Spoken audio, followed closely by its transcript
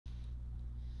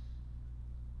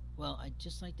Well, I'd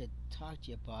just like to talk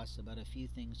to you, boss, about a few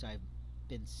things I've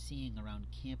been seeing around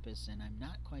campus, and I'm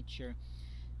not quite sure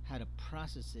how to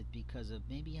process it because of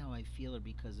maybe how I feel, or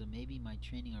because of maybe my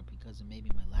training, or because of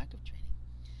maybe my lack of training.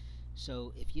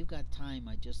 So, if you've got time,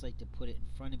 I'd just like to put it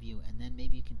in front of you, and then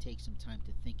maybe you can take some time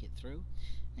to think it through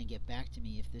and get back to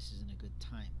me if this isn't a good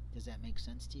time. Does that make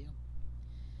sense to you?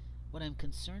 What I'm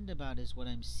concerned about is what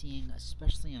I'm seeing,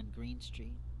 especially on Green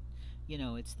Street. You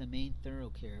know, it's the main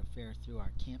thoroughfare through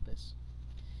our campus.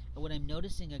 And what I'm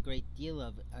noticing a great deal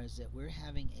of is that we're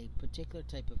having a particular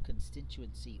type of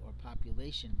constituency or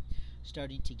population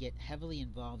starting to get heavily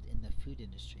involved in the food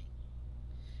industry.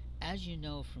 As you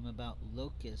know, from about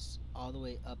Locust all the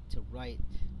way up to Wright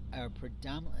are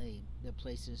predominantly the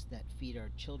places that feed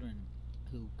our children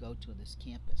who go to this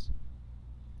campus,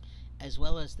 as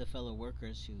well as the fellow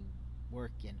workers who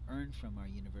work and earn from our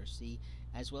university,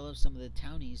 as well as some of the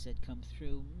townies that come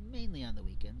through mainly on the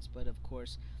weekends, but of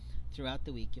course throughout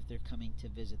the week if they're coming to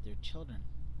visit their children.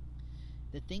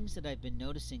 The things that I've been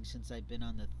noticing since I've been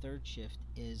on the third shift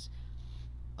is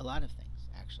a lot of things,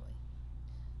 actually.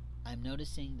 I'm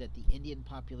noticing that the Indian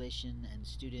population and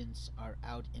students are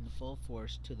out in full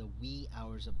force to the wee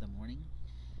hours of the morning,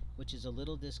 which is a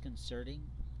little disconcerting.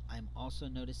 I'm also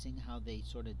noticing how they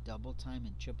sort of double time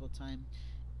and triple time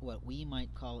what we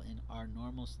might call in our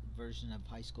normal version of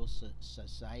high school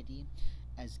society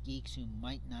as geeks who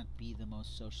might not be the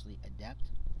most socially adept.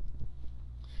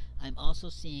 I'm also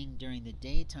seeing during the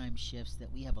daytime shifts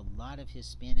that we have a lot of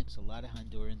Hispanics, a lot of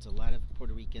Hondurans, a lot of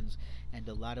Puerto Ricans, and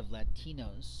a lot of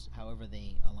Latinos, however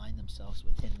they align themselves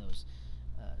within those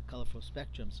colorful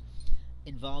spectrums,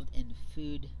 involved in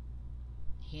food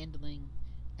handling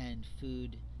and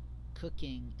food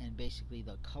cooking and basically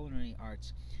the culinary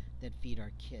arts that feed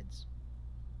our kids.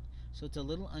 So it's a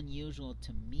little unusual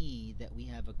to me that we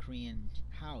have a Korean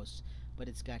house, but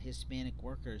it's got Hispanic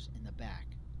workers in the back.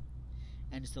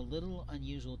 And it's a little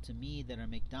unusual to me that our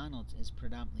McDonald's is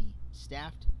predominantly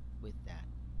staffed with that.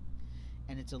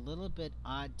 And it's a little bit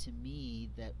odd to me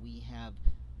that we have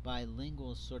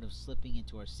bilinguals sort of slipping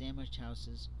into our sandwich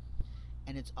houses.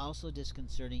 And it's also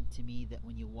disconcerting to me that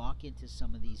when you walk into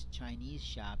some of these Chinese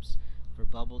shops for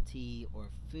bubble tea or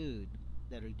food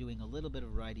that are doing a little bit of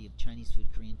variety of Chinese food,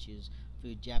 Korean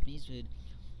food, Japanese food,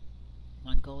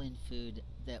 Mongolian food,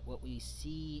 that what we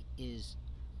see is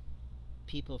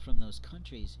people from those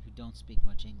countries who don't speak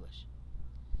much English.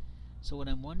 So what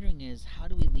I'm wondering is, how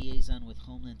do we liaison with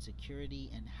Homeland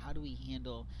Security, and how do we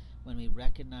handle when we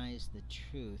recognize the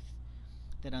truth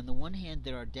that on the one hand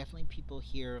there are definitely people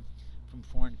here from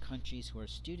foreign countries who are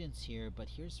students here, but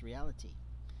here's the reality,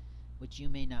 which you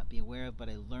may not be aware of, but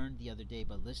I learned the other day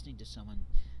by listening to someone,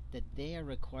 that they are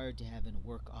required to have a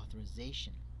work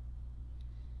authorization.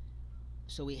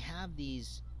 So we have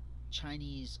these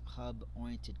Chinese hub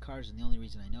oriented cars, and the only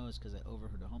reason I know is because I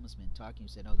overheard a homeless man talking who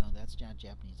said, "Oh no, that's not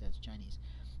Japanese, that's Chinese,"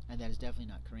 and that is definitely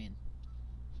not Korean.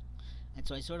 And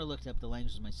so I sort of looked up the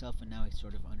languages myself, and now I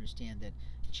sort of understand that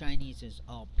Chinese is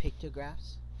all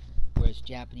pictographs, whereas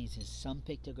Japanese is some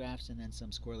pictographs and then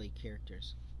some squirrely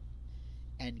characters.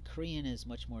 And Korean is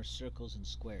much more circles and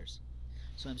squares.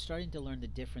 So I'm starting to learn the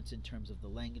difference in terms of the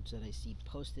language that I see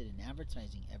posted in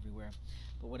advertising everywhere.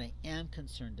 But what I am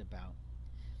concerned about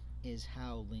is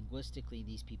how linguistically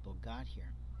these people got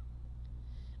here.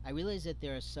 I realize that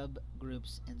there are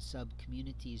subgroups and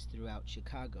sub-communities throughout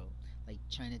Chicago, like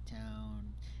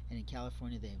Chinatown, and in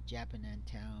California they have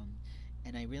Japantown,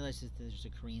 and I realize that there's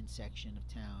a Korean section of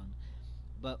town.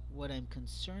 But what I'm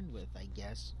concerned with, I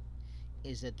guess,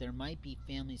 is that there might be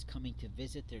families coming to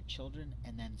visit their children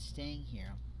and then staying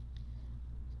here,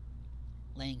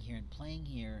 laying here and playing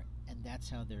here, and that's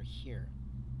how they're here.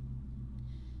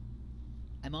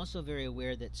 I'm also very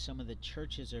aware that some of the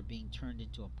churches are being turned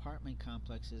into apartment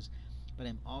complexes, but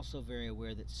I'm also very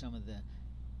aware that some of the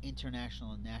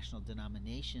international and national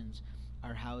denominations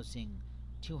are housing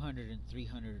 200 and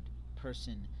 300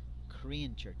 person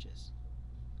Korean churches.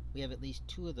 We have at least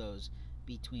two of those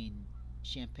between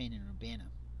Champaign and Urbana.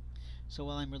 So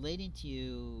while I'm relating to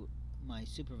you, my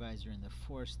supervisor in the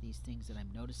force, these things that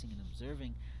I'm noticing and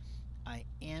observing, I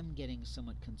am getting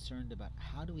somewhat concerned about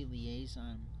how do we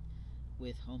liaison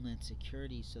with Homeland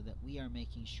Security so that we are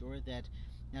making sure that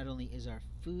not only is our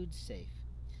food safe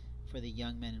for the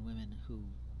young men and women who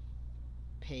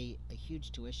pay a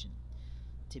huge tuition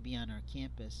to be on our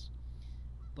campus,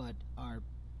 but our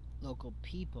local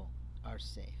people are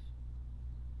safe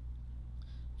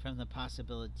from the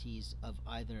possibilities of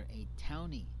either a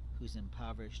townie who's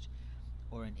impoverished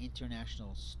or an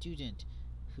international student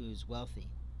who's wealthy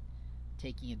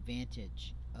taking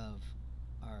advantage of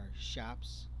our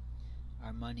shops,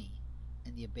 our money,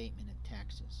 and the abatement of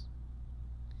taxes.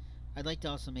 I'd like to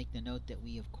also make the note that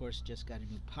we, of course, just got a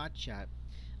new pot shop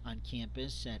on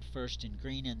campus at First and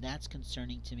Green, and that's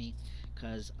concerning to me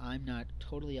because I'm not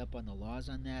totally up on the laws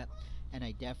on that, and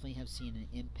I definitely have seen an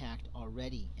impact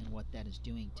already in what that is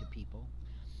doing to people.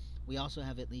 We also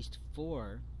have at least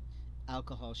 4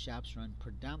 alcohol shops run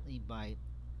predominantly by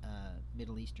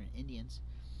Middle Eastern Indians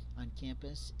on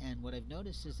campus, and what I've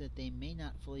noticed is that they may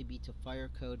not fully be to fire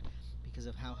code because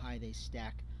of how high they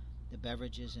stack the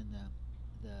beverages and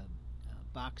the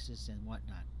boxes and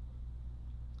whatnot.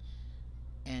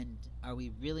 And are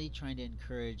we really trying to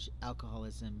encourage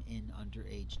alcoholism in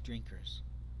underage drinkers?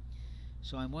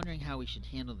 So I'm wondering how we should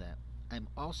handle that. I'm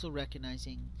also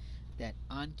recognizing that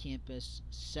on campus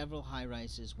several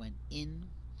high-rises went in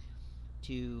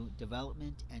to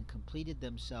development and completed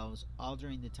themselves all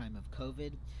during the time of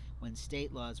COVID, when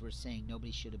state laws were saying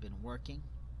nobody should have been working.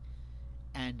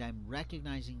 And I'm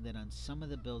recognizing that on some of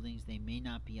the buildings they may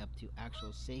not be up to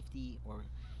actual safety or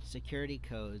security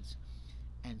codes,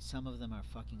 and some of them are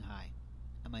fucking high.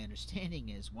 And my understanding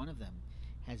is one of them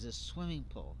has a swimming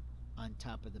pool on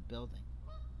top of the building.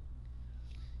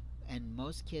 And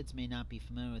most kids may not be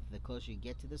familiar with it. The closer you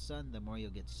get to the sun, the more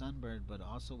you'll get sunburned, but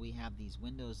also we have these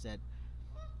windows that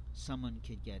someone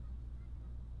could get.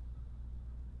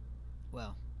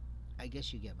 Well, I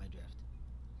guess you get my drift.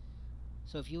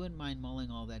 So if you wouldn't mind mulling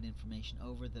all that information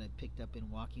over that I picked up in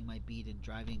walking my beat and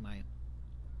driving my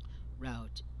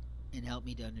route, and help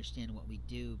me to understand what we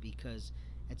do, because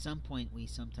at some point we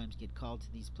sometimes get called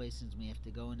to these places and we have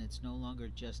to go, and it's no longer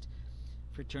just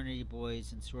fraternity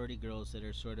boys and sorority girls that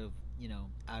are sort of,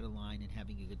 out of line and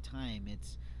having a good time.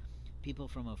 It's people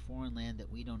from a foreign land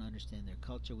that we don't understand their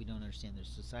culture, we don't understand their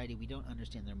society, we don't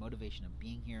understand their motivation of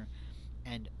being here,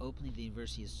 and opening the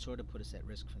university has sort of put us at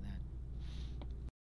risk for that.